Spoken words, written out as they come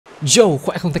Yo,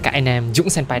 khỏe không tất cả anh em, Dũng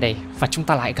Senpai đây. Và chúng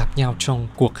ta lại gặp nhau trong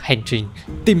cuộc hành trình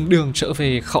tìm đường trở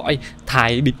về khỏi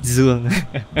Thái Bình Dương.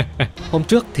 Hôm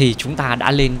trước thì chúng ta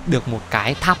đã lên được một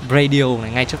cái tháp radio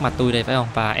này ngay trước mặt tôi đây phải không?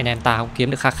 Và anh em ta cũng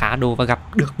kiếm được khá đồ và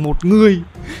gặp được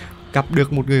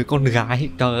một người con gái.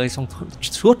 Trời ơi, xong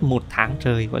suốt 1 tháng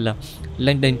trời gọi là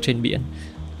lên trên biển.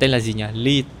 Tên là gì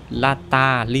nhỉ?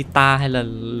 Lita hay là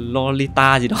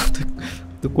Lolita gì đó.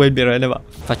 Tôi quên biệt rồi anh em ạ.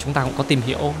 Và chúng ta cũng có tìm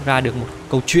hiểu ra được một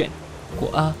câu chuyện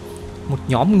của một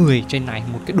nhóm người trên này,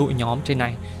 một cái đội nhóm trên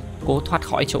này cố thoát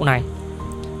khỏi chỗ này.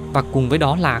 Và cùng với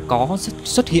đó là có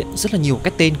xuất hiện rất là nhiều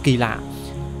cái tên kỳ lạ,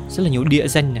 rất là nhiều địa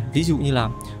danh này. Ví dụ như là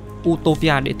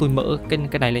Utopia, để tôi mở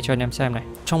cái này lên cho anh em xem này.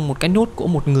 Trong một cái nốt của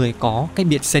một người có cái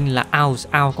biệt danh là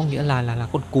Owl có nghĩa là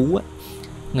con cú ấy.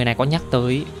 Người này có nhắc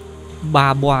tới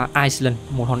Babua Island,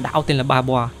 một hòn đảo tên là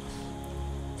Babua.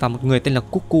 Và một người tên là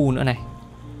Cuckoo nữa này.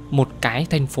 Một cái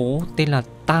thành phố tên là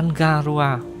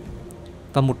Tangaroa.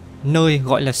 Và một nơi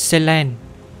gọi là Selen.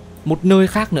 Một nơi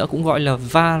khác nữa cũng gọi là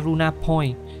Varuna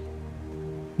Point.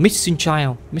 Missing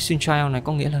Child này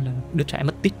có nghĩa là đứa trẻ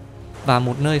mất tích. Và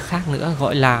một nơi khác nữa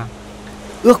gọi là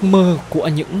ước mơ của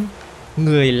những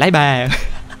người lái bè.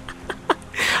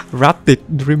 RAFT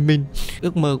Dreaming.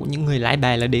 Ước mơ của những người lái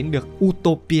bè là đến được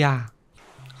Utopia.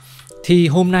 Thì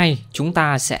hôm nay chúng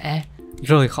ta sẽ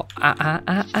rời khỏi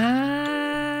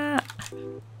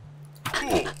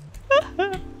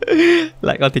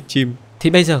lại có thịt chim. Thì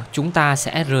bây giờ chúng ta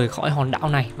sẽ rời khỏi hòn đảo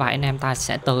này và anh em ta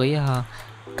sẽ tới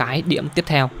cái điểm tiếp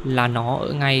theo là nó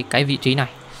ở ngay cái vị trí này.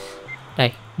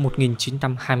 Đây,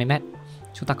 1920m.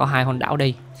 Chúng ta có 2 hòn đảo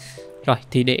đây. Rồi,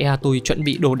 thì để tôi chuẩn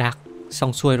bị đồ đạc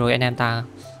xong xuôi rồi anh em ta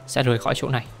sẽ rời khỏi chỗ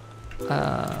này.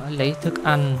 Lấy thức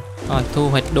ăn, rồi thu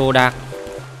hoạch đồ đạc,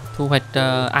 thu hoạch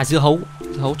dưa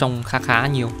hấu trồng khá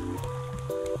nhiều.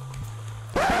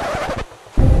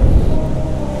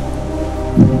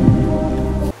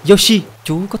 Yoshi,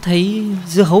 chú có thấy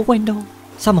dưa hấu của anh đâu?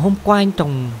 Sao mà hôm qua anh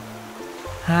trồng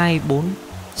 2, 4,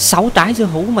 6 trái dưa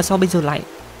hấu mà sao bây giờ lại...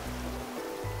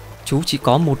 Chú chỉ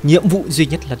có một nhiệm vụ duy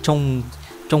nhất là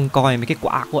trông coi mấy cái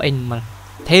quả của anh mà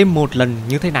thêm một lần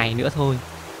như thế này nữa thôi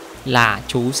là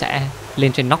chú sẽ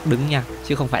lên trên nóc đứng nha,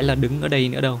 chứ không phải là đứng ở đây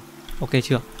nữa đâu. Ok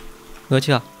chưa? Nhớ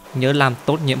chưa? Nhớ làm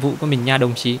tốt nhiệm vụ của mình nha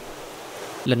đồng chí.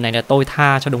 Lần này là tôi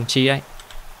tha cho đồng chí đấy.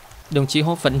 Đồng chí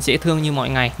Hốt vẫn dễ thương như mọi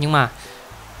ngày, nhưng mà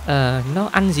nó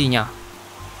ăn gì nhở?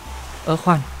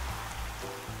 Khoan.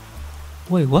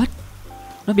 Wait, what?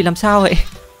 Nó bị làm sao vậy?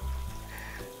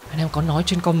 Anh em có nói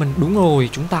trên comment. Đúng rồi,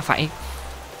 chúng ta phải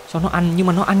cho nó ăn. Nhưng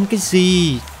mà nó ăn cái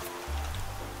gì?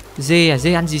 Dê à?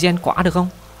 Dê ăn gì? Dê ăn quả được không?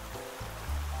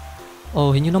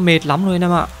 Hình như nó mệt lắm rồi anh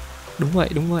em ạ. Đúng vậy.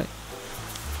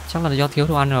 Chắc là do thiếu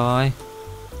đồ ăn rồi.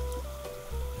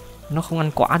 Nó không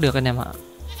ăn quả được anh em ạ.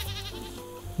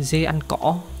 Dê ăn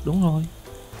cỏ. Đúng rồi.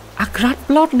 Grass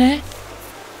plot nè.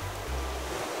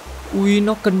 Ui,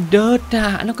 nó cần đất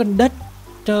à. Nó cần đất.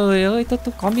 Trời ơi, tôi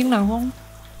có miếng nào không?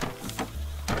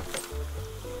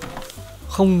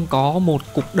 Không có một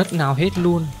cục đất nào hết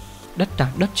luôn. Đất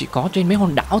chỉ có trên mấy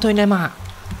hòn đảo thôi anh em ạ.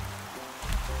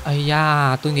 Ây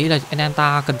da, tôi nghĩ là anh em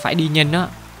ta cần phải đi nhanh á.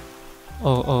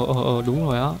 Đúng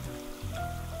rồi á.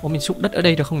 Mình xúc đất ở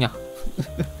đây được không nhỉ?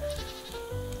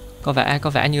 có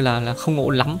vẻ như là không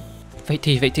ổn lắm. Vậy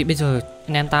thì bây giờ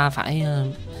anh em ta phải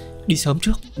đi sớm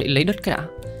trước để lấy đất cái đã.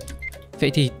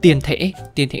 Vậy thì tiền thể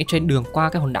trên đường qua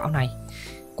cái hòn đảo này,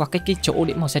 qua cái chỗ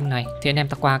điểm màu xanh này, thì anh em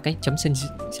ta qua cái chấm xanh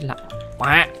lại.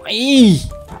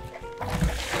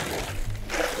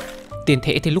 Tiền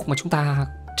thể thì lúc mà chúng ta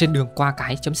trên đường qua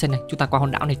cái chấm xanh này, chúng ta qua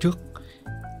hòn đảo này trước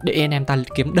để anh em ta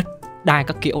kiếm đất đai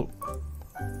các kiểu,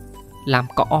 làm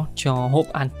cỏ cho hộp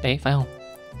ăn đấy phải không?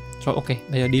 Rồi ok,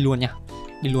 bây giờ đi luôn nha.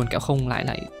 Đi luôn kẻo không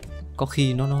lại có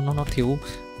khi nó thiếu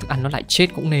thức ăn nó lại chết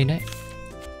cũng nên đấy.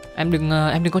 Em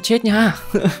đừng có chết nha.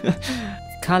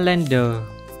 Calendar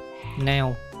nail.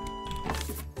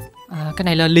 Cái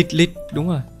này là lịch đúng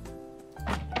rồi.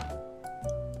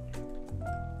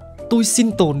 Tôi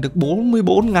sinh tồn được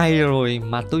 44 ngày rồi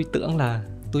mà tôi tưởng là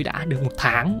tôi đã được 1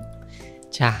 tháng.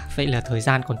 Chà, vậy là thời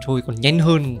gian còn trôi còn nhanh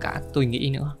hơn cả tôi nghĩ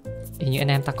nữa. Hình như anh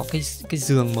em ta có cái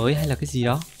giường mới hay là cái gì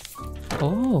đó.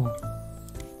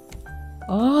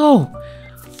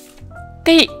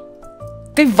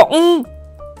 Cái võng.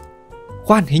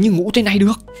 Khoan, hình như ngủ trên này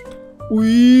được. Ui,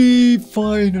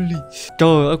 finally.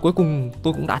 Trời ơi, cuối cùng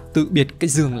tôi cũng đã tự biệt cái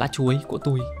giường lá chuối của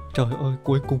tôi. Trời ơi,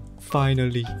 cuối cùng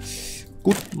finally.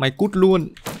 Mày cút luôn.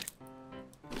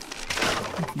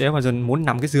 Nếu mà dần muốn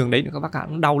nằm cái giường đấy nữa các bác ạ,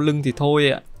 nó đau lưng thì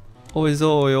thôi ạ. Ôi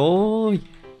rồi ôi,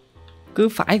 cứ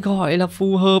phải gọi là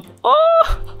phù hợp.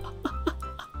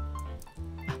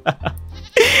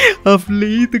 Hợp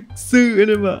lý thực sự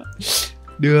em ạ.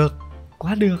 Được,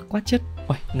 quá chất.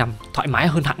 Ôi, nằm thoải mái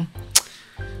hơn hẳn.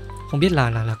 Không biết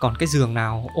là còn cái giường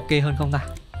nào ok hơn không ta.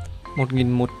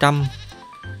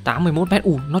 1181 mét.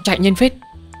 Nó chạy nhanh phết.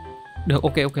 Được,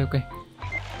 ok.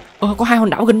 Có 2 hòn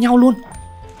đảo gần nhau luôn.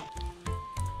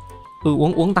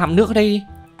 Uống tạm nước ở đây đi.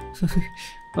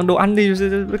 Còn đồ ăn thì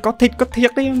có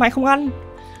thịt đi, mày không ăn.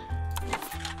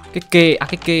 Cái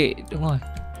kệ, đúng rồi.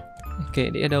 Cái kệ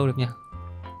để ở đâu được nhỉ?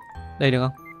 Đây được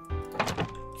không?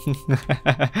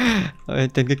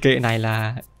 Trên cái kệ này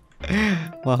là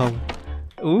hoa hồng.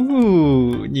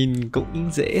 Nhìn cũng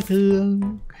dễ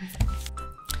thương.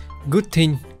 Good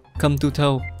thing come to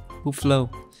those who flow.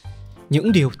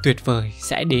 Những điều tuyệt vời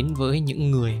sẽ đến với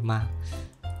những người mà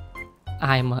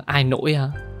ai nổi hả?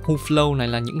 Who flow này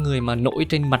là những người mà nổi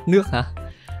trên mặt nước hả?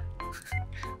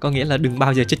 Có nghĩa là đừng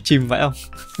bao giờ chết chìm phải không?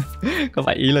 Có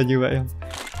phải ý là như vậy không?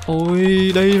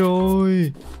 Ôi, đây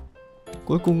rồi.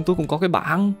 Cuối cùng tôi cũng có cái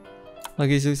bảng. Mà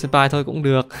ghi sư Senpai thôi cũng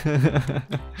được.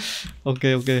 Ok.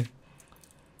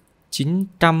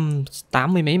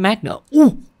 980 mấy mét nữa.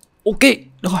 Ok,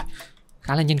 rồi.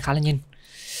 Khá là nhanh.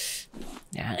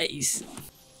 Nice.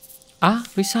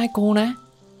 Recycle nè.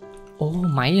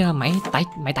 Máy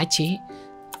tái chế.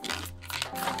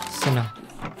 Xem nào.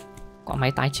 Có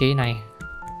máy tái chế này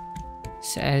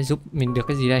sẽ giúp mình được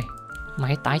cái gì đây?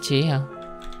 Máy tái chế hả?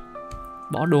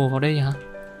 Bỏ đồ vào đây hả?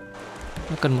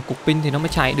 Nó cần một cục pin thì nó mới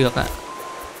chạy được ạ.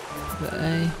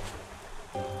 Vậy.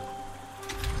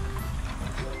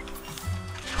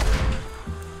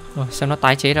 Rồi xem nó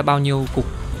tái chế ra bao nhiêu cục.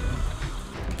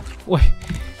 Ui,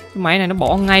 cái máy này nó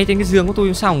bỏ ngay trên cái giường của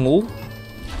tôi sao ngủ.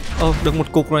 Được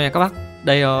một cục rồi nha các bác.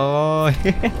 Đây rồi.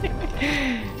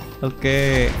 Ok.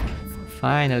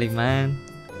 Finally man.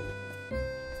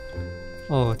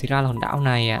 Thì ra là hòn đảo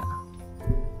này ạ.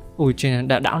 Ui, trên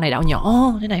đảo này đảo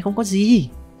nhỏ, thế này không có gì.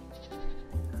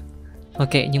 Ok,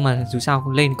 nhưng mà dù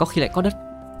sao lên có khi lại có đất.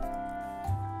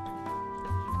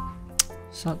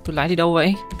 Sao tôi lái đi đâu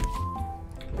vậy?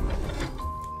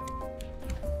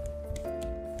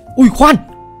 Ui khoan.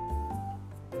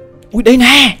 Ui đây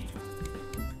nè.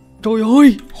 Trời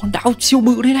ơi, hòn đảo siêu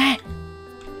bự đây nè.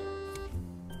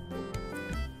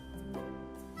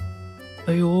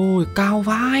 Ây ôi, cao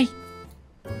vai.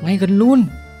 Ngay gần luôn.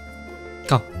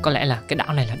 Có lẽ là cái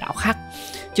đảo này là đảo khác,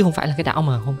 chứ không phải là cái đảo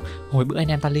mà hồi bữa anh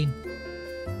em ta lên.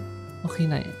 Có khi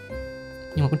này.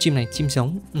 Nhưng mà con chim này chim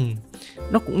giống.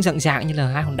 Nó cũng dạng như là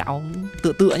 2 hòn đảo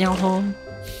tựa nhau thôi.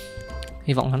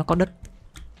 Hy vọng là nó có đất.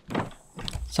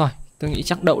 Rồi, tôi nghĩ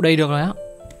chắc đậu đây được rồi á.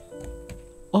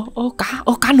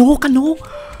 Cá nô.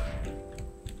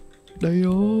 Đây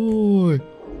rồi.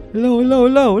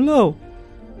 Hello.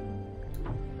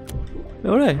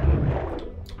 Đâu đây?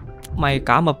 Mày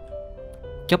cá mập.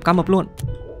 Chấp cá mập luôn.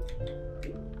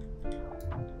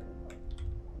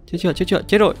 Chết chưa?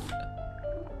 Chết rồi.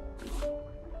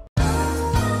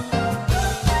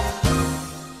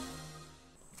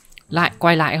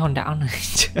 Quay lại hòn đảo này.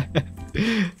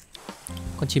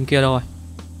 Con chim kia đâu rồi?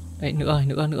 Đấy, nữa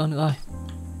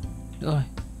rồi.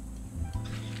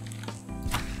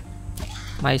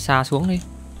 Mày xà xuống đi.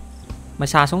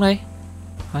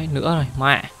 Đấy, nữa rồi,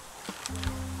 mẹ.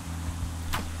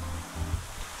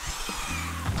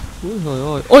 Úi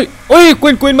rồi ôi. Ôi,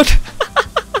 quên mất.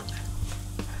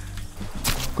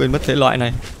 Quên mất thể loại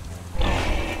này.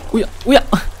 Ui ạ.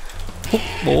 Hút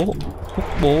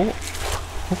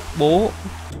bố.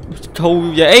 Thâu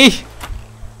vậy.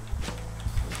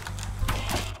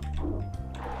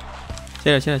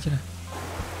 Chết rồi.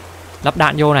 Lắp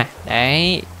đạn vô này.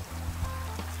 Đấy.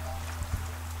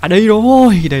 Đây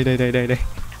rồi. Đây.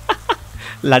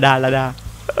 Là đà.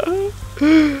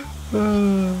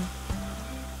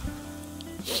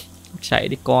 Chạy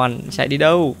đi con. Chạy đi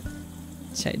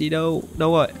đâu?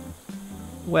 Đâu rồi?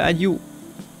 Where are you?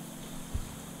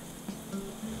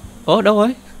 Đâu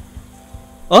rồi?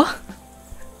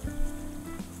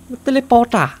 Nó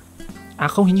teleport à?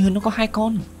 Không, hình như nó có 2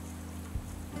 con.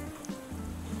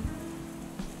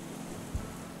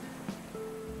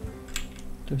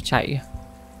 Tôi chạy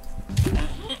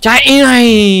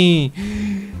này.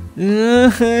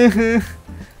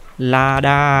 Là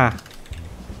đà.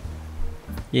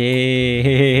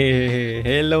 Yeah.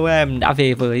 Hello em đã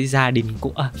về với gia đình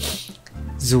của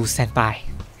Du Senpai.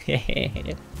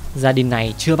 Gia đình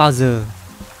này chưa bao giờ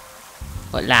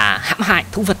gọi là hãm hại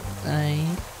thú vật. Đấy.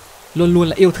 Luôn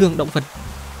là yêu thương động vật.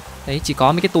 Đấy, chỉ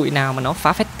có mấy cái tụi nào mà nó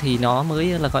phá phách thì nó mới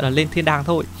là gọi là lên thiên đàng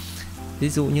thôi. Ví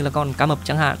dụ như là con cá mập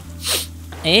chẳng hạn.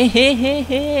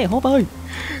 Hốp ơi,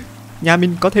 nhà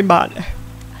mình có thêm bạn.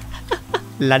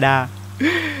 Là đà.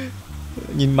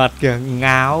 Nhìn mặt kìa,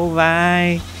 ngáo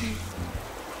vai.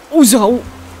 Ui dồi.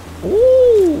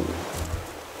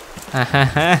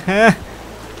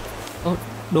 Ô,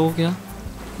 đồ kìa.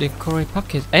 Decorate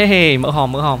package. Ê, mở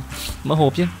hòm, mở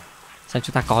hộp chứ. Xem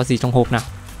chúng ta có gì trong hộp nào.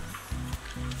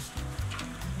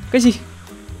 Cái gì?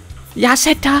 Giá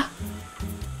set ra.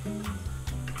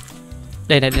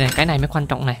 Đây, cái này mới quan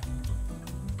trọng này.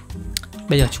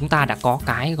 Bây giờ chúng ta đã có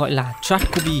cái gọi là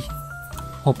trash copy,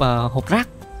 hộp rác,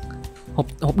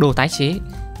 hộp đồ tái chế.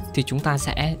 Thì chúng ta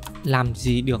sẽ làm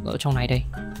gì được ở trong này đây?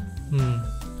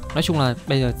 Nói chung là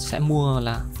bây giờ sẽ mua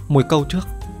là mồi câu trước.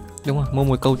 Đúng rồi, mua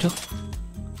mồi câu trước.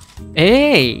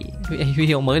 Ê, huy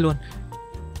hiệu mới luôn.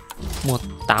 Mua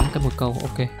 8 cái mồi câu,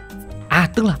 ok. À,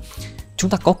 tức là chúng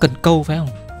ta có cần câu phải không?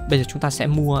 Bây giờ chúng ta sẽ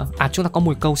mua, chúng ta có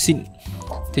mồi câu xịn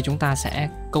thì chúng ta sẽ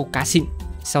câu cá xịn.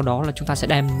 Sau đó là chúng ta sẽ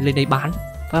đem lên đây bán,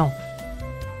 phải không?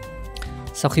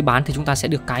 Sau khi bán thì chúng ta sẽ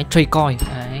được cái trade coin.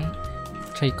 Đấy,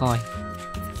 trade coin.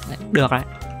 Đấy, được đấy.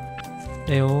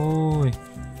 Đây ôi,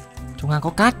 trong hàng có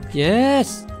cát,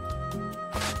 yes.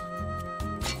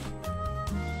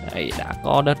 Đây, đã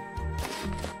có đất.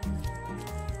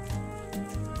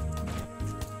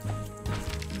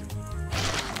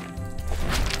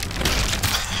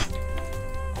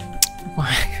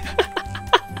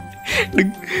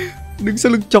 Đừng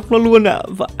sao lưng chọc nó luôn ạ.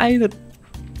 Và ai thật.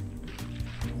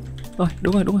 Rồi,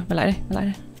 đúng rồi, mày lại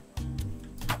đây,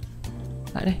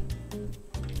 lại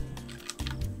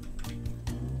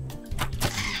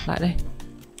đây.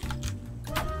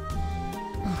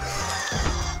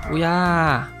 Ui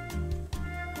da,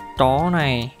 chó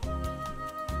này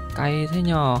cay thế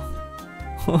nhờ.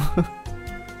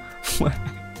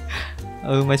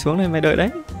 Mày xuống đây, mày đợi đấy.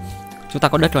 Chúng ta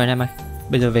có đất rồi này mày.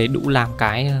 Bây giờ về đủ làm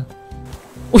cái.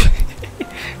 Ui,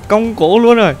 cong cổ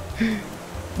luôn rồi.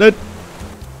 Đất.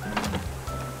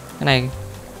 Cái này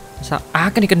sao?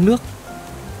 Cái này cần nước.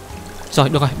 Rồi,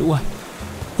 được rồi, đủ rồi.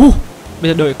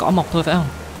 Bây giờ đợi cỏ mọc thôi phải không?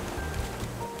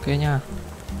 Ok nha.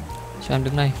 Cho em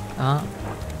đứng đây. Đó.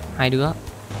 Hai đứa.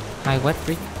 Hai wet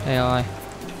brick. Đây rồi.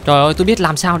 Trời ơi, tôi biết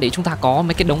làm sao để chúng ta có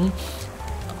mấy cái đống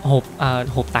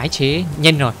hộp tái chế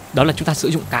nhanh rồi. Đó là chúng ta sử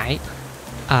dụng cái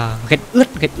gạch ướt.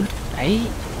 Đấy.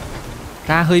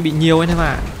 Ra hơi bị nhiều anh em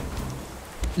ạ.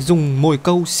 Dùng mồi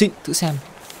câu xịn thử xem.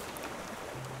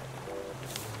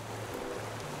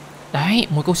 Đấy,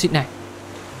 mồi câu xịn này.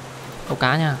 Câu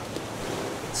cá nha.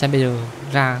 Xem bây giờ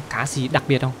ra cá gì đặc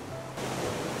biệt không?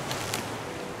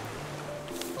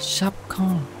 Sharp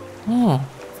con.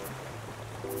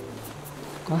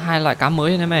 Có 2 loại cá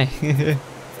mới này mày.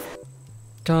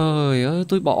 Trời ơi,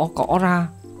 tôi bỏ cỏ ra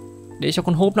để cho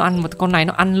con hốp nó ăn, mà con này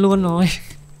nó ăn luôn rồi.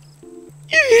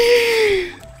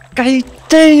 Cay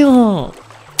tê nhờ.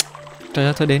 Trời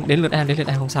ơi, thôi đến lượt em,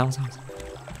 không sao.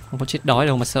 Không có chết đói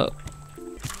đâu mà sợ.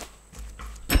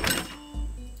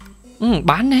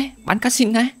 Bán này, bán cá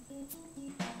xịn này.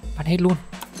 Bán hết luôn.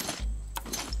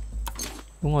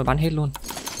 Đúng rồi, bán hết luôn.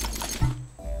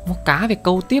 Mua cá về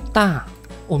câu tiếp ta.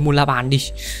 Ôi, mua la bàn đi.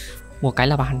 Mua cái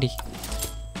la bàn đi.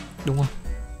 Đúng rồi.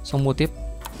 Xong mua tiếp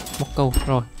móc câu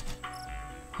rồi.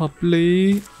 Hợp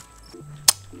lý.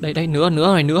 Đây nữa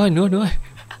rồi.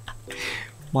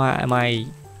 Mày.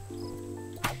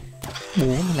 Bố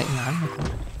mày lại ngán mày.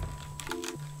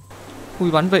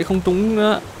 Ui, bắn vậy không trúng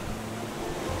nữa.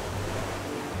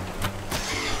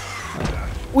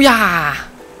 Ui à.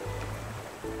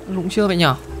 Lũng chưa vậy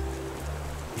nhở?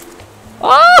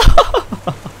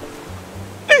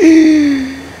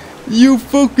 You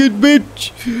fucking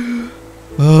bitch.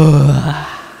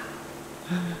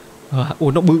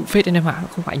 Ủa, nó bự phết anh em ạ, nó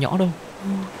không phải nhỏ đâu.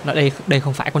 Đây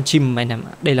không phải con chim mày nè,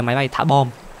 đây là máy bay thả bom.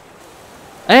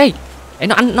 Ê,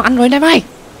 nó ăn rồi anh em ơi.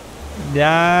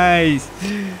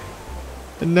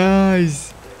 Nice.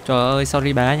 Trời ơi,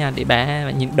 sorry bé nha, để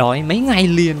bé nhìn đói mấy ngày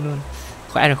liền luôn.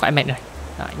 Khỏe mệt rồi.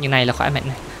 Đó, như này là khỏe mệt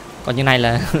này. Còn như này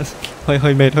là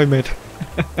hơi mệt.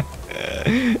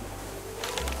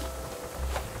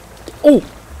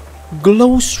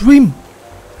 Glow stream.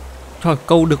 Trời,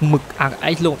 câu được mực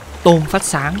tôm phát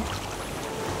sáng.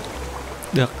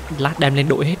 Được, lát đem lên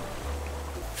đội hết.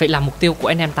 Vậy là mục tiêu của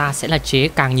anh em ta sẽ là chế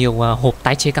càng nhiều hộp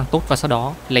tái chế càng tốt, và sau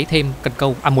đó lấy thêm cần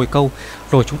câu, mồi câu.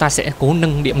 Rồi chúng ta sẽ cố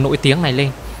nâng điểm nổi tiếng này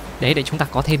lên. Đấy, để chúng ta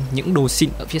có thêm những đồ xịn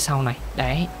ở phía sau này.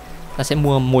 Đấy, ta sẽ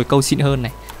mua mồi câu xịn hơn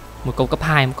này. Mồi câu cấp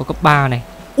 2, mồi câu cấp 3 này.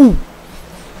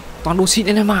 Toàn đồ xịn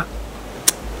anh em ạ.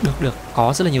 Được,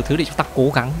 có rất là nhiều thứ để chúng ta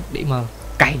cố gắng để mà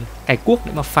cày cuốc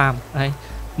để mà farm. Đây,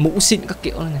 mũ xịn các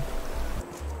kiểu này.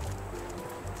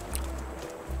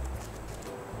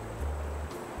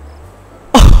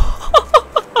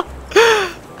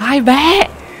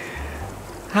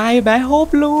 Hai bé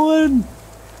hốp luôn.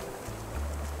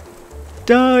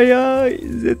 Trời ơi,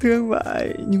 dễ thương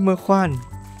vậy. Nhưng mà khoan,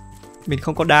 mình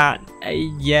không có đạn. Ây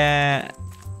da.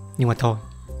 Nhưng mà thôi,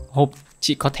 hộp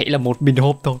chỉ có thể là một mình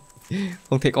hộp thôi,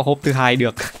 không thể có hộp thứ hai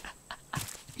được.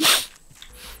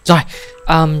 Rồi,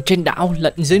 trên đảo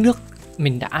lẫn dưới nước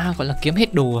mình đã gọi là kiếm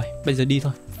hết đồ rồi. Bây giờ đi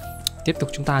thôi. Tiếp tục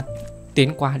chúng ta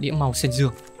tiến qua đĩa màu xanh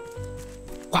dương.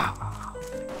 Wow,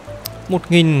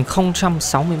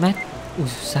 1060 m. Ui,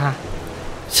 xa.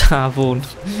 Xa vồn.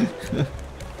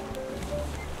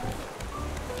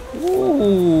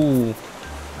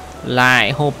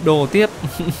 Lại hộp đồ tiếp.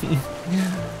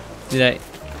 Gì đây?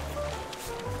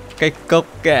 Cái cốc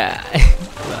cả.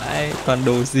 Lại toàn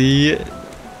đồ gì ấy.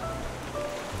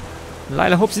 Lại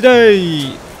là hộp gì đây?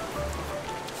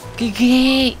 Cái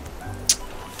ghê.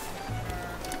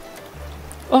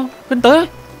 Ô, gần tới rồi.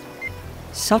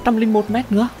 601 m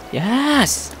nữa.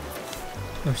 Yes.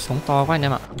 Rồi, sóng to quá anh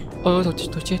em ạ. Ôi, thôi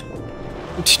chết.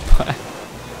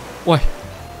 Ui,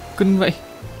 kinh vậy.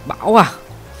 Bão à.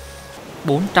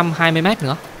 420 m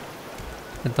nữa.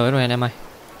 Gần tới rồi anh em ơi.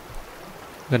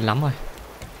 Gần lắm rồi.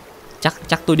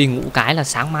 Chắc tôi đi ngủ cái là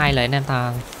sáng mai là anh em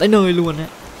ta tới nơi luôn đấy.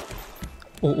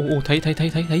 Ô, thấy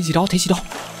gì đó,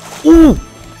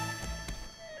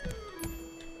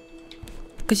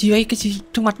 Cái gì ấy, cái gì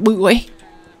trong mặt bự vậy?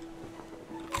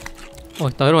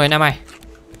 Ôi, tới rồi anh em ơi.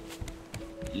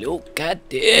 Look at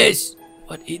this.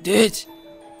 What is this?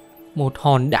 Một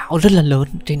hòn đảo rất là lớn.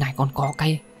 Trên này còn có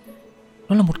cái.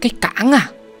 Nó là một cái cảng à?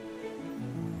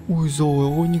 Ui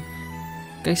dồi ôi,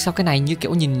 nhưng sao cái này như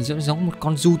kiểu nhìn giống một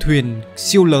con du thuyền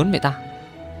siêu lớn vậy ta?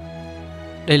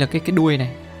 Đây là cái đuôi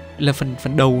này, là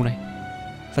phần đầu này,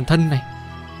 phần thân này,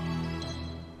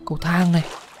 cầu thang này.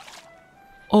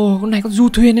 Ồ, con này có du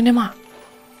thuyền đấy em ạ.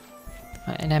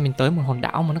 Đấy, anh em mình tới một hòn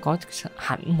đảo mà nó có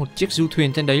hẳn một chiếc du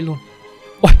thuyền trên đấy luôn.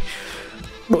 Ôi,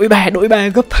 đổi bè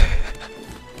gấp.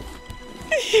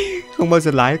 Không bao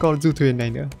giờ lái con du thuyền này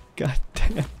nữa.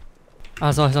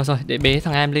 À rồi, để bế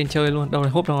thằng em lên chơi luôn. Đâu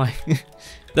rồi, hốp đâu rồi.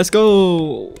 Let's go.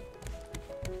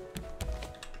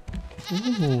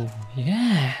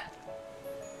 Yeah.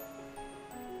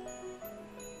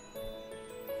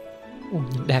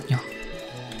 Nhìn đẹp nhỉ.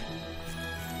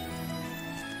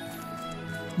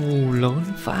 Lớn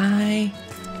vai.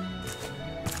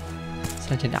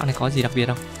 Sao trên đảo này có gì đặc biệt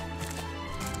không?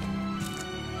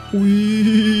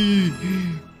 Ui,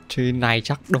 trên này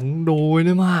chắc đống đồi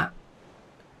nữa mà.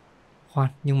 Khoan,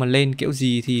 nhưng mà lên kiểu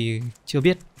gì thì chưa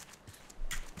biết.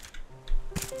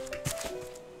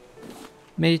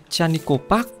 Mechanical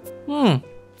Park.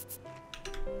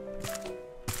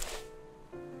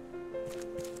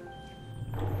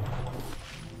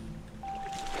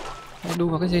 Đu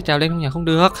vào cái dây trèo lên không nhỉ? Không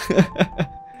được.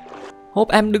 Hốp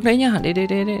em đứng đấy nhá.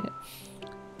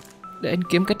 Để anh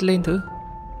kiếm cách lên thử.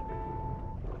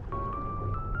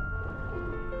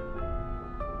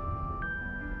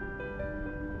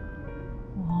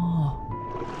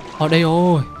 Ở đây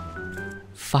rồi.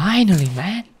 Finally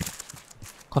man.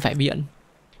 Có vẻ biển.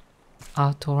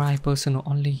 Authorized personal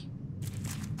only.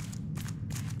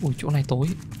 Ui, chỗ này tối.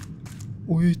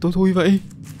 Ui, tối thui vậy.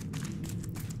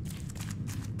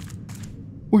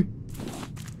 Ui,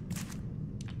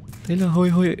 thế là hơi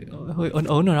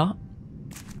ớn rồi đó.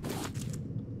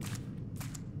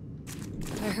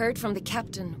 I heard from the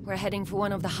captain we're heading for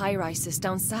one of the high rises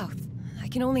down south. I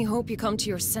can only hope you come to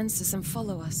your senses and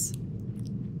follow us.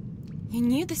 You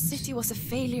knew the city was a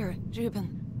failure,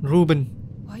 Ruben.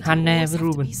 Why do you Hannah always với have to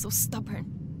Ruben. be so stubborn?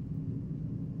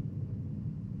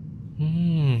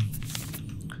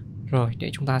 Rồi,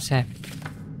 để chúng ta xem.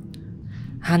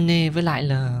 Hannah với lại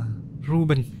là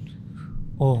Ruben.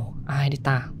 Ồ, ai đấy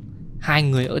ta? Hai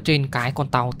người ở trên cái con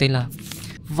tàu tên là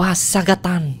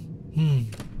Vasagatan.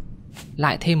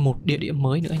 Lại thêm một địa điểm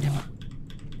mới nữa anh em ạ.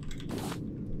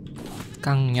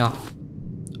 Căng nhỏ.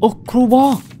 Ô,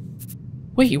 crowbar.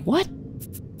 Wait, what?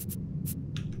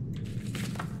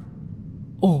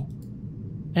 Ồ,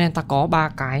 anh em ta có 3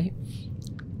 cái.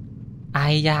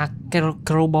 Ai da, cái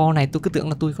crowbar này tôi cứ tưởng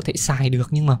là tôi có thể xài được,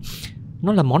 nhưng mà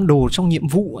nó là món đồ trong nhiệm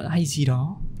vụ hay gì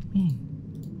đó.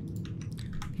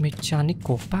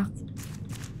 Mechanical Park.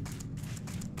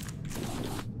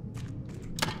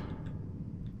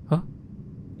 Hả?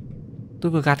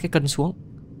 Tôi vừa gạt cái cần xuống.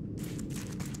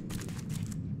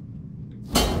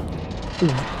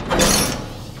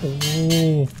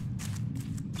 Oh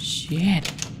shit.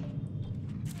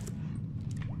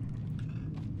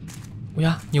 Ôi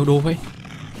à, nhiều đồ vậy.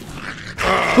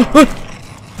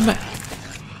 Mẹ.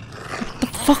 What the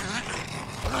fuck?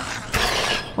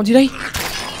 Con gì đây?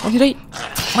 Con gì đây?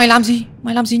 Mày làm gì?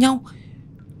 Mày làm gì nhau?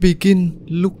 Begin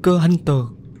Looker Hunter.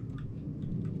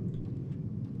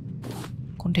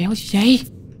 Con đéo gì vậy?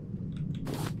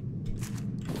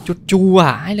 Chuột chù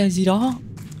à? Hay là gì đó?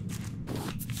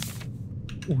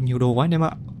 Ồ, nhiều đồ quá anh em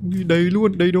ạ. Đầy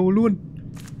luôn, đầy đồ luôn.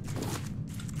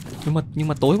 Nhưng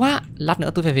mà tối quá. Lát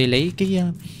nữa tôi phải về lấy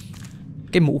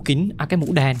cái mũ kính, cái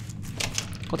mũ đèn.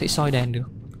 Có thể soi đèn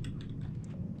được.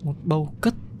 Một bầu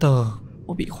cất tờ.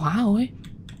 Ô, bị khóa rồi.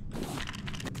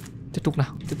 Tiếp tục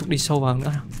nào, tiếp tục đi sâu vào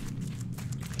nữa nào.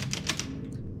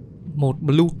 Một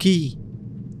blue key.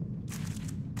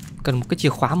 Cần một cái chìa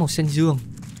khóa màu xanh dương.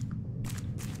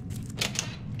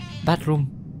 Bathroom,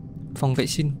 phòng vệ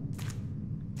sinh.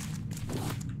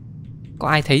 Có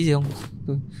ai thấy gì không?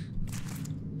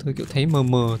 Tôi kiểu thấy mờ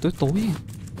mờ tối tối.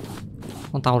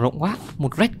 Con tàu rộng quá.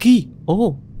 Một red key.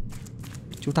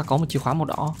 Chúng ta có một chìa khóa màu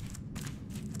đỏ.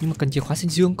 Nhưng mà cần chìa khóa xanh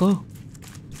dương cơ.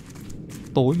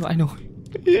 Tối vãi nồi.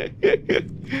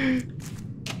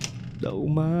 Đậu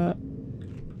mà.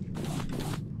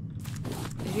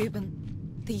 Ruben,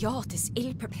 the yacht is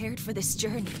ill prepared for this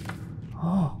journey.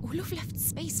 Olaf left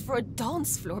space for a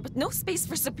dance floor, but no space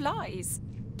for supplies.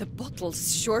 The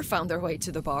bottles sure found their way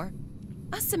to the bar.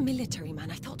 As a military man,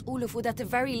 I thought Olaf would at the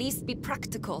very least be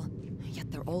practical. Yet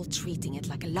they're all treating it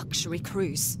like a luxury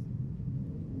cruise.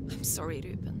 I'm sorry,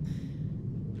 Ruben.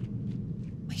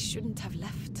 I shouldn't have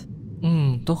left.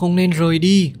 Tôi không nên rời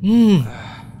đi.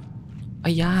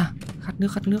 Ây da, khát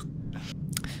nước.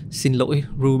 Xin lỗi,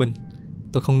 Ruben.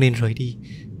 Tôi không nên rời đi,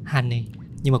 Hanne.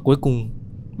 Nhưng mà cuối cùng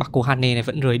bác cô Hanne này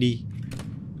vẫn rời đi.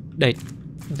 Đây,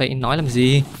 vậy nói làm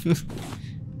gì?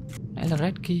 Nãy là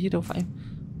red key đâu phải.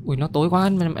 Ui, nó tối quá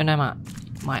em em ạ.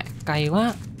 Mẹ cay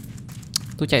quá.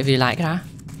 Tôi chạy về lại cái đã.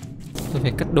 Tôi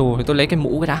phải cất đồ rồi tôi lấy cái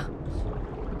mũ cái đã.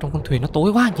 Trong con thuyền nó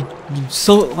tối quá, nhìn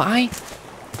sợ vãi.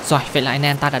 Rồi, vậy là anh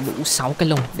em ta đã đủ 6 cái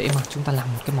lồng để mà chúng ta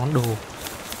làm một cái món đồ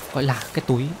gọi là cái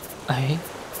túi ấy.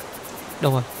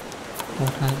 Đâu rồi? 1,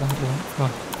 2, 3, 4. Rồi.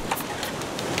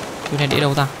 Túi này để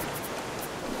đâu ta?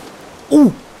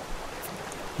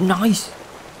 Nice.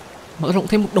 Mở rộng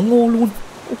thêm một đống ngô luôn.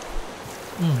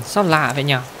 Sao lạ vậy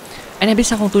nhỉ? Anh em biết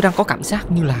sao không? Tôi đang có cảm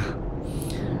giác như là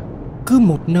cứ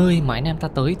một nơi mà anh em ta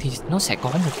tới thì nó sẽ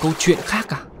có một câu chuyện khác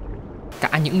cả.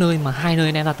 Cả những nơi mà hai nơi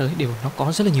anh em ta tới đều nó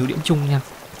có rất là nhiều điểm chung nha.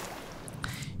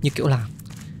 Như kiểu là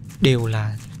đều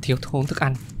là thiếu thốn thức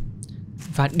ăn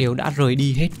và đều đã rời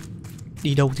đi hết.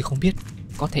 Đi đâu thì không biết.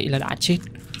 Có thể là đã chết,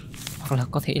 hoặc là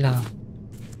có thể là...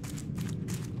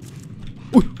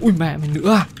 Ui mẹ mình nữa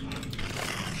à?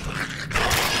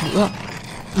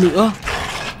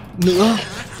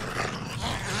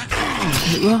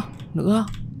 Nữa.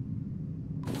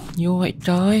 Nhiều vậy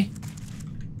trời.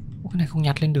 Cái này không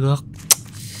nhặt lên được.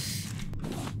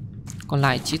 Còn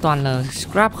lại chỉ toàn là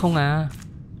scrap không à.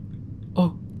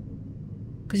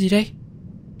 Cái gì đây?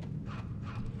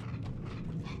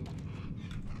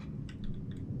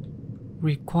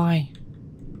 Require.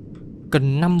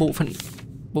 Cần 5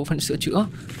 bộ phận sửa chữa.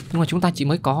 Nhưng mà chúng ta chỉ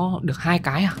mới có được 2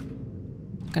 cái à?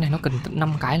 Cái này nó cần tận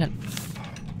 5 cái lận.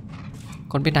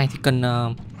 Còn bên này thì cần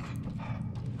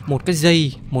một cái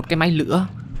dây, một cái máy lửa,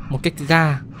 một cái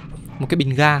ga, một cái bình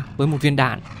ga với một viên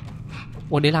đạn.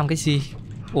 Ủa để làm cái gì?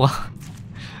 Ủa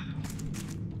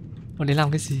để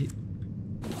làm cái gì?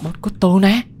 Bot cốt tô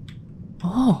nè.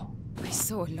 I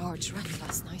saw a large rat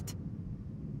last night.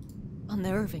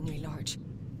 Unnervingly large.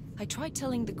 I tried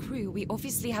telling the crew we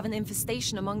obviously have an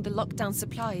infestation among the lockdown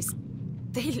supplies.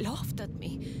 They laughed at me.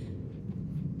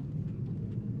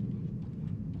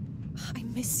 I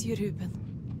miss you, Ruben.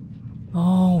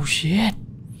 Oh shit.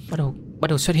 Bắt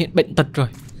đầu xuất hiện bệnh tật rồi.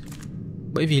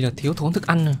 Bởi vì là thiếu thốn thức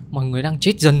ăn rồi. Mọi người đang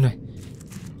chết dần rồi.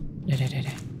 Đây.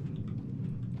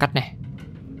 Cắt này.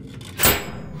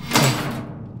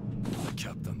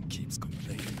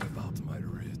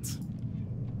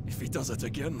 If he does it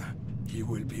again, he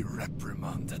will be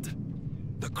reprimanded.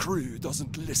 The crew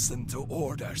doesn't listen to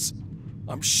orders.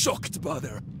 I'm shocked by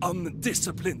their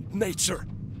undisciplined nature.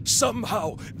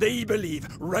 Somehow they believe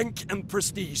rank and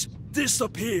prestige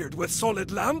disappeared with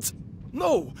solid land.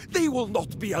 No, they will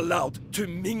not be allowed to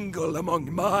mingle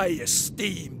among my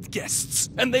esteemed guests,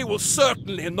 and they will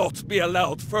certainly not be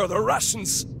allowed further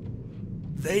rations.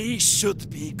 They should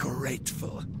be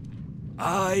grateful.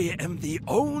 I am the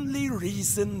only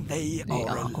reason they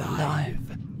are alive.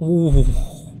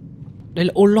 Đây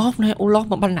là Olaf này, Olaf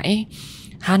mà ban nãy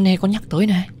Hanne có nhắc tới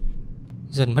này.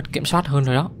 Dần mất kiểm soát hơn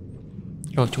rồi đó.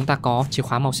 Rồi chúng ta có chìa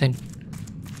khóa màu xanh.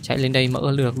 Chạy lên đây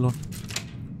mở được luôn.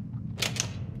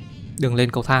 Đường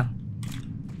lên cầu thang.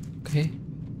 Ok.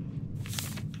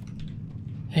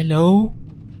 Hello.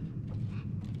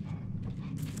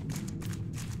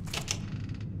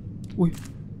 Ui.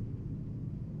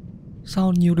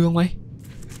 Sao nhiều đường vậy?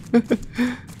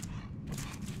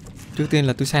 Trước tiên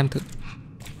là tôi xem thử.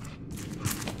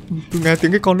 Tôi nghe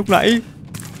tiếng cái con lúc nãy.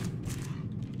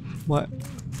 Mẹ,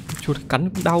 chuột cắn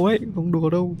cũng đau ấy, không đùa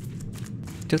đâu.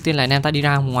 Trước tiên là anh em ta đi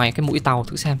ra ngoài cái mũi tàu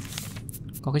thử xem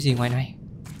Có cái gì ngoài này?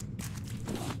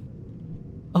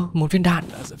 Một viên đạn.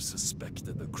 As I've suspected,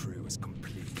 the crew is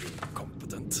completely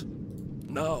incompetent.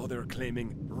 Now they're claiming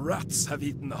rats have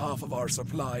eaten half of our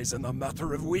supplies in a matter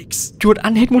of weeks. Chuột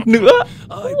ăn hết một nửa. I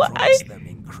promised them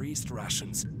increased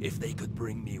rations if they could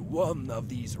bring me one of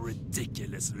these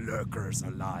ridiculous lurkers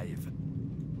alive.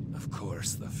 Of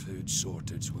course, the food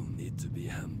shortage will need to be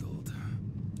handled.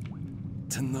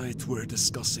 Tonight we're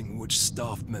discussing which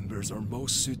staff members are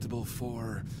most suitable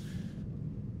for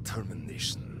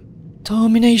termination.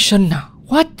 Termination à?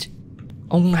 What?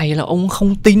 Ông này là ông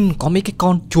không tin có mấy cái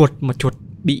con chuột mà chuột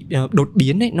bị đột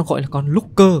biến ấy, nó gọi là con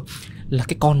looker, là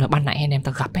cái con mà ban nãy anh em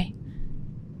ta gặp ấy.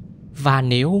 Và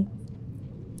nếu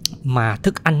mà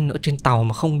thức ăn ở trên tàu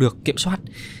mà không được kiểm soát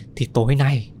thì tối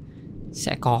nay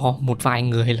sẽ có một vài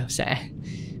người là sẽ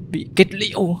bị kết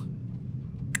liễu.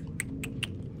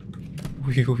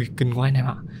 Ui, kinh quá anh em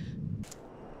ạ.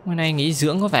 Ngoài này nghỉ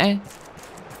dưỡng có vẻ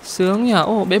sướng nhỉ.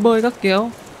 Bể bơi các kiểu.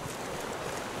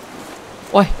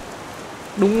 Ôi,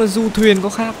 đúng là du thuyền có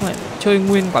khác mà. Chơi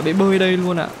nguyên quả bể bơi đây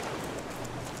luôn ạ.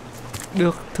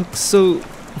 Được thực sự.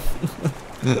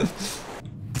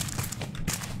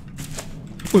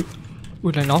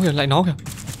 Ui, lại nó kìa.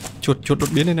 Chuột đột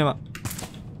biến lên em ạ.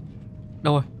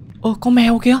 Đâu rồi? Có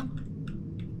mèo kìa.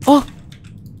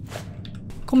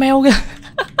 Có mèo kìa.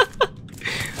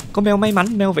 Có mèo may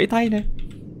mắn, mèo vẫy tay này.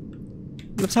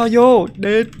 Làm sao vô?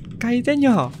 Đệt, cay thế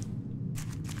nhở.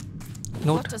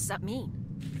 What does that mean?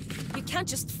 You can't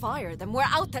just fire them.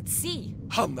 We're out at sea.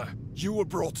 Hanna, you were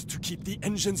brought to keep the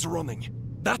engines running.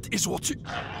 That is what you...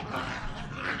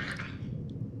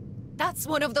 That's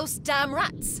one of those damn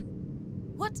rats.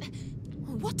 What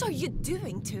are you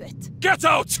doing to it? Get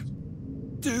out!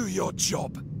 Do your job.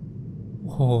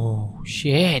 Oh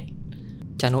shit.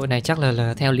 Chà nội này chắc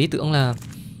là theo lý tưởng là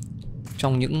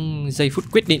trong những giây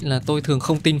phút quyết định là tôi thường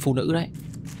không tin phụ nữ đấy.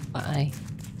 Phải.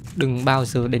 Đừng bao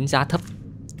giờ đánh giá thấp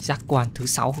giác quan thứ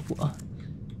 6 của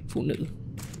phụ nữ.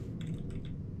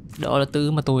 Đó là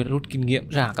thứ mà tôi đã rút kinh nghiệm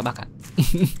ra các bác ạ.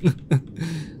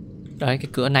 Đấy, cái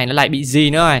cửa này nó lại bị gì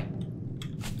nữa rồi.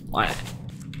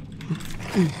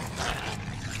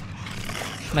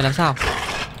 Mày làm sao?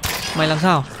 Mày làm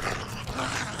sao?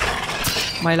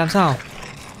 Mày làm sao?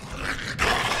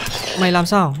 Mày làm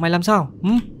sao? Mày làm sao?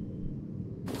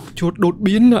 Chuột đột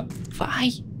biến ạ.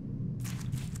 Phải.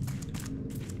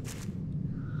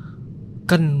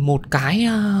 Cần một cái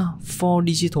 4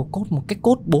 digital code, một cái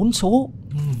code 4 số.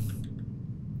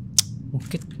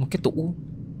 Một cái tủ.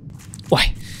 Uầy,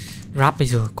 RAFT bây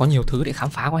giờ có nhiều thứ để khám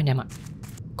phá quá anh em ạ.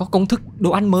 Có công thức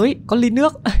đồ ăn mới, có ly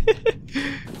nước.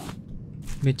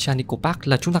 Mechanical Park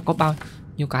là chúng ta có bao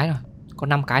nhiêu cái rồi? Có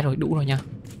 5 cái rồi, đủ rồi nha.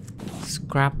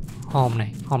 Scrap hòm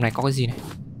này có cái gì này?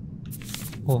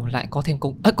 Lại có thêm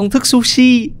công thức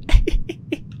sushi.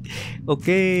 Ok.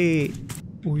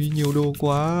 Ui, nhiều đồ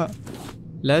quá.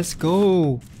 Let's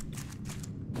go.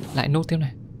 Lại nốt tiếp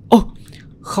này.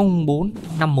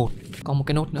 0451. Có một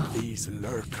cái nốt nữa. These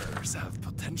lurkers have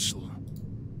potential.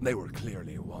 They were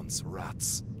clearly once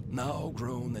rats, now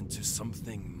grown into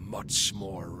something much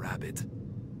more rabid,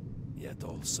 yet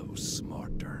also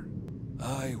smarter.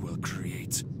 I will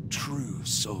create true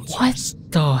soldiers. What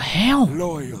the hell?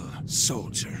 Loyal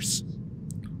soldiers.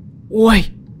 Ui.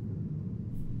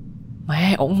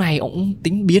 Mẹ, ổng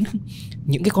tính biến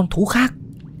những cái con thú khác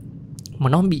mà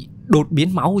nó bị đột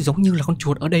biến máu giống như là con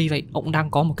chuột ở đây vậy. Ổng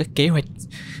đang có một cái kế hoạch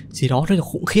gì đó rất là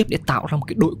khủng khiếp để tạo ra một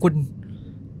cái đội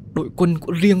quân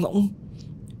của riêng ổng.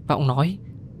 Và ổng nói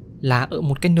là ở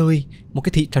một cái nơi, một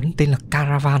cái thị trấn tên là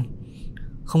Caravan,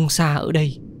 không xa ở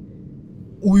đây.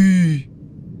 Ui,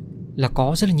 là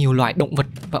có rất là nhiều loại động vật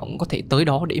và ổng có thể tới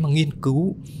đó để mà nghiên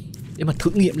cứu, để mà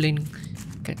thử nghiệm lên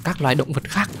các loài động vật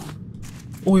khác.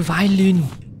 Ôi vãi lìn.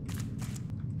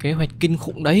 Kế hoạch kinh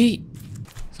khủng đấy.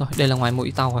 Rồi, đây là ngoài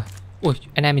mũi tàu rồi. Ui,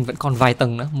 anh em mình vẫn còn vài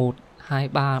tầng nữa. 1, 2,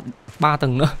 3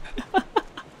 tầng nữa.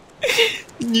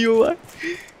 Nhiều quá.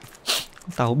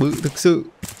 Tàu bự thực sự.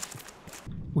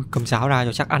 Ui, cầm giáo ra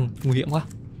cho chắc ăn. Nguy hiểm quá.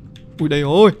 Ui, đây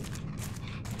rồi.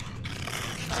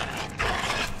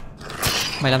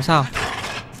 Mày làm sao?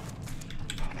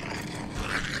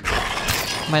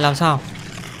 Mày làm sao?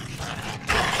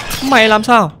 Mày làm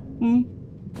sao?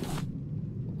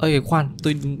 Ơi khoan,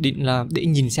 tôi định là để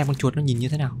nhìn xem con chuột nó nhìn như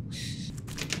thế nào.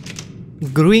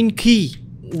 Green key.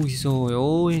 Ui rồi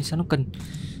ôi, sao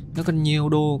nó cần nhiều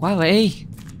đồ quá vậy.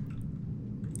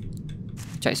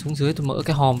 Chạy xuống dưới tôi mở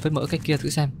cái hòm với mở cái kia thử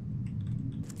xem.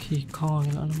 Key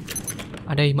coin nó...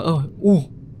 À đây mở rồi. Ui.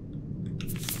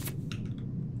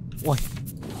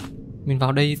 Mình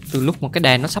vào đây từ lúc một cái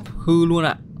đèn nó sắp hư luôn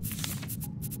ạ.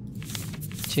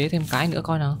 Chế thêm cái nữa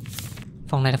coi nào.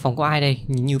 Phòng này là phòng của ai đây?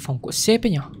 Nhìn như phòng của sếp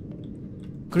ấy nhở.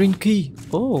 Green key.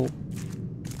 Oh.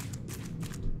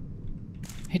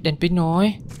 Hết đèn pin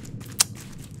rồi.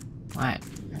 Right.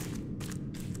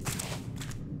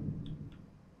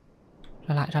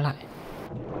 Ra lại.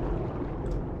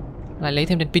 Lại lấy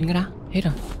thêm đèn pin cái đã. Hết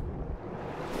rồi.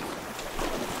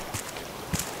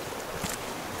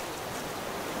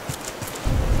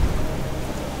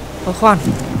 Khoan.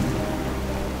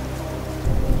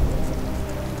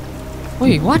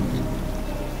 Wait, what?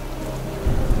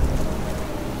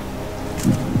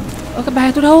 Cái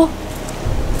bè tôi đâu?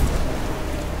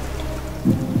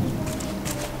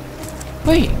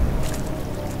 Wait.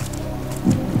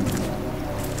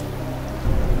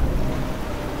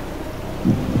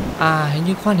 À, hình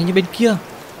như bên kia.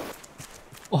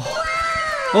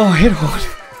 Hết hồn.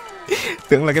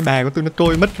 Tưởng là cái bè của tôi nó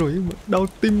trôi mất rồi, nhưng mà đau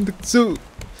tim thực sự.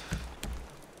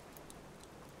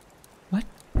 What?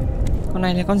 Con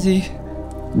này là con gì?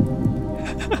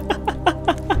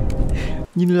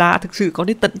 Nhìn lạ thực sự, có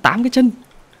đến tận 8 cái chân.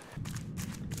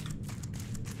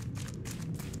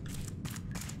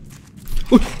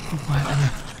 Ui,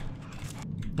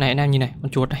 này anh em nhìn này,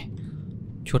 con chuột này.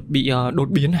 Chuột bị đột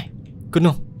biến này. Cưng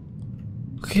không?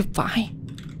 Khiếp vãi.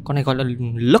 Con này gọi là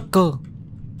locker.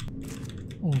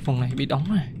 Phòng này bị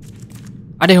đóng này.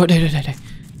 À đây rồi, đây.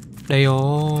 Đây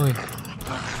rồi.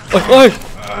 Ôi.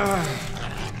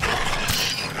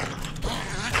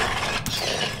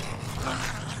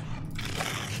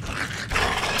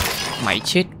 Mày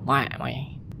chết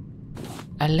mày.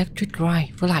 Electric drive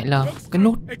với lại là cái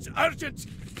nút.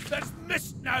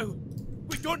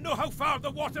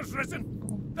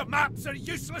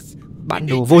 Bản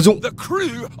đồ vô dụng. The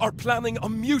crew are planning a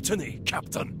mutiny,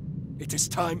 Captain. It is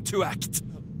time to act.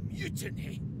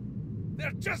 Mutiny?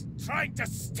 They're just trying to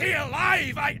stay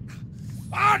alive.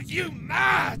 Are you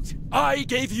mad? I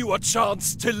gave you a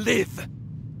chance to live.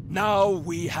 Now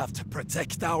we have to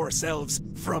protect ourselves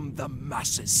from the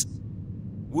masses.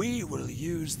 We will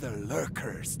use the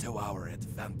lurkers to our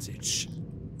advantage.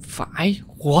 Phải,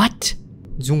 what?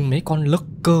 Dùng mấy con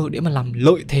lurker để mà làm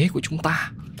lợi thế của chúng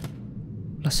ta.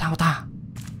 Là sao ta?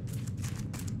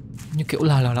 Như kiểu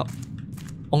là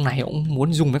ông này ông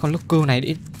muốn dùng mấy con lurker này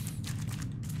để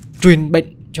truyền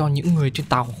bệnh cho những người trên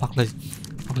tàu, hoặc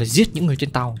là giết những người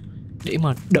trên tàu để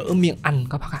mà đỡ miệng ăn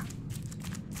các bác ạ.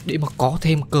 Để mà có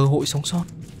thêm cơ hội sống sót.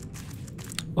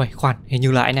 Ôi khoan, hình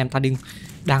như là anh em ta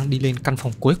đang đi lên căn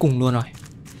phòng cuối cùng luôn rồi.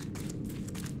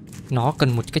 Nó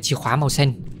cần một cái chìa khóa màu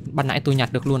xanh. Ban nãy tôi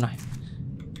nhặt được luôn rồi.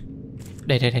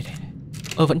 Đây.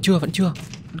 Vẫn chưa. Vẫn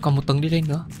còn một tầng đi lên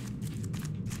nữa.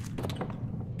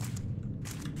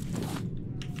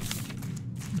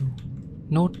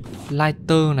 Nốt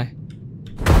lighter này.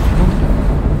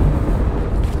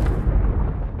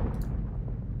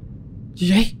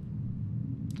 Gì vậy?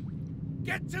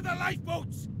 Get to the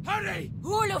lifeboats! Hurry!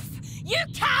 Olaf,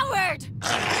 you coward!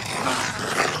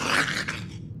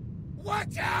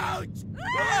 Watch out!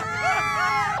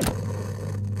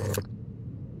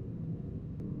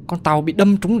 Con tàu bị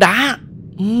đâm trúng đá.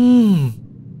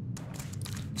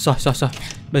 Rồi.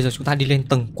 Bây giờ chúng ta đi lên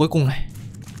tầng cuối cùng này.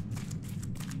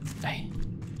 Đây.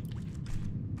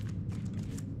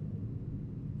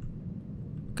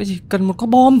 Cái gì? Cần một quả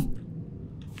bom.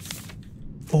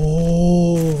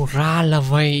 Ồ, ra là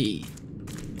vậy.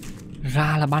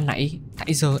 Ra là ban nãy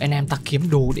giờ anh em ta kiếm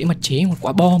đồ để mà chế một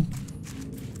quả bom.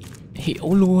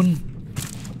 Hiểu luôn.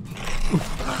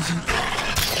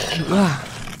 Nữa à?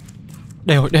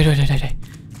 Đây rồi.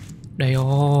 Đây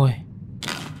rồi.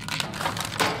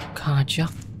 Chiếc.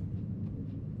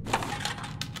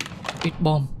 Ít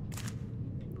bom.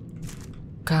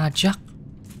 Chiếc.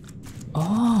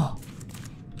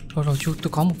 Rồi chú,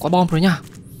 tôi có một quả bom rồi nha.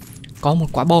 Có một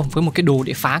quả bom với một cái đồ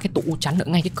để phá cái tủ chắn ở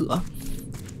ngay cái cửa.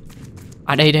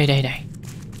 À đây. Đây.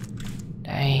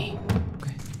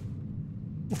 Okay.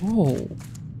 Oh.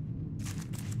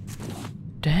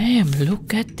 Damn, look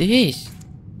at this.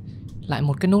 Lại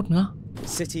một cái nốt nữa.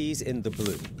 Cities in the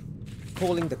blue.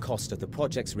 Calling the cost of the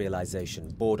project's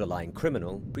realization borderline criminal,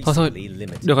 Thôi, recently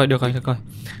limited. được rồi.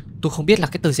 Tôi không biết là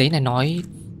cái tờ giấy này nói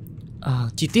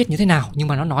chi tiết như thế nào, nhưng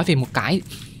mà nó nói về một cái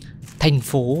thành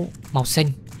phố màu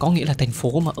xanh, có nghĩa là thành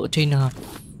phố mà ở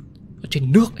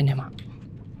trên nước anh em ạ.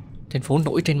 Thành phố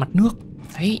nổi trên mặt nước.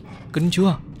 Đấy, cứng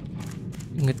chưa?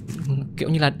 Kiểu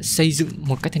như là xây dựng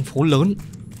một cái thành phố lớn.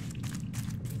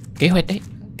 Kế hoạch đấy,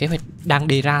 kế hoạch đang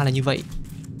đề ra là như vậy.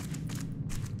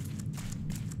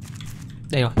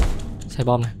 Đây rồi, xài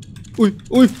bom này.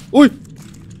 Ui.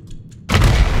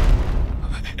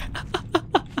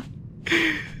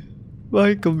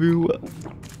 Vai cầm view ạ.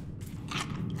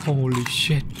 Holy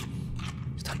shit.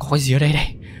 Ta có cái gì ở đây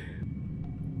đây?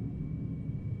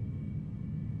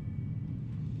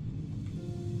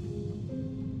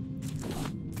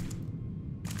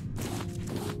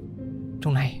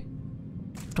 Trong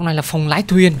này là phòng lái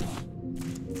thuyền.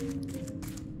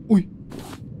 Ui,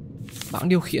 bảng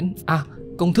điều khiển. À,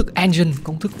 công thức engine,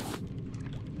 công thức.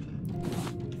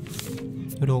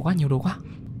 Nhiều đồ quá.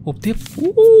 Hộp tiếp.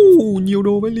 Nhiều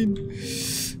đồ với Linh.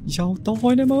 Giàu to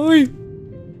anh em ơi.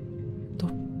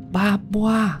 Ba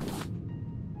boa.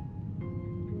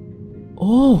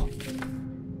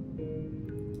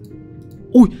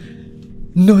 Ui,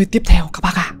 nơi tiếp theo các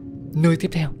bác ạ. Nơi tiếp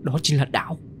theo đó chính là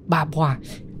đảo Ba Boa.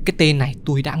 Cái tên này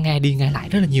tôi đã nghe đi nghe lại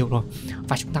rất là nhiều rồi.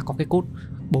 Và chúng ta có cái code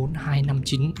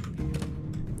 4259.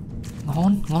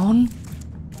 Ngon luôn.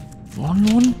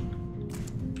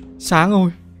 Sáng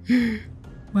rồi.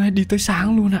 Mai đi tới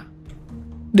sáng luôn ạ.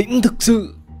 Đỉnh thực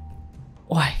sự.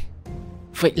 Ôi,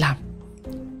 vậy là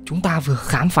chúng ta vừa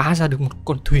khám phá ra được một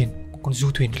con thuyền, một con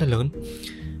du thuyền rất là lớn.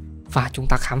 Và chúng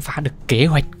ta khám phá được kế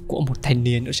hoạch của một thanh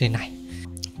niên ở trên này.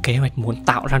 Kế hoạch muốn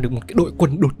tạo ra được một cái đội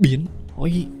quân đột biến.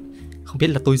 Ôi, không biết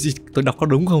là tôi đọc có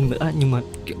đúng không nữa, nhưng mà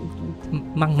kiểu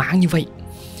mang máng như vậy.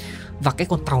 Và cái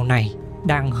con tàu này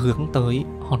đang hướng tới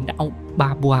hòn đảo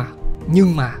Ba Boa.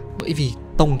 Nhưng mà bởi vì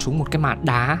tông trúng một cái mạn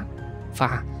đá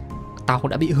và tàu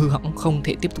đã bị hư hỏng, không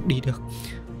thể tiếp tục đi được.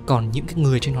 Còn những cái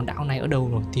người trên hòn đảo này ở đâu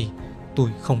rồi thì tôi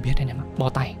không biết anh em ạ. Bó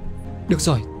tay. Được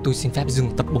rồi, tôi xin phép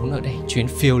dừng tập 4 ở đây. Chuyến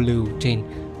phiêu lưu trên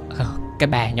cái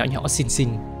bè nhỏ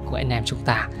xinh của anh em chúng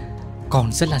ta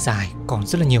còn rất là dài, còn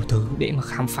rất là nhiều thứ để mà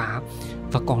khám phá.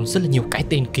 Và còn rất là nhiều cái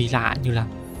tên kỳ lạ như là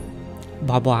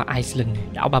Ba Boa Island này,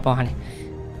 đảo Ba Boa này,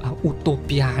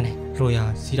 Utopia này, rồi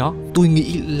gì đó. Tôi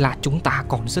nghĩ là chúng ta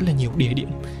còn rất là nhiều địa điểm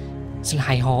rất là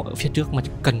hay ho ở phía trước mà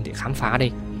cần để khám phá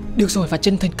đây. Được rồi, và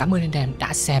chân thành cảm ơn anh em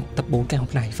đã xem tập 4 cái học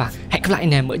này. Và hẹn gặp lại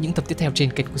anh em ở những tập tiếp theo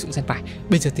trên kênh của Dũng Senpai.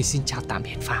 Bây giờ thì xin chào tạm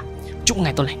biệt và chúc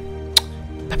ngày tốt lành.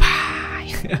 Bye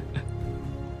bye.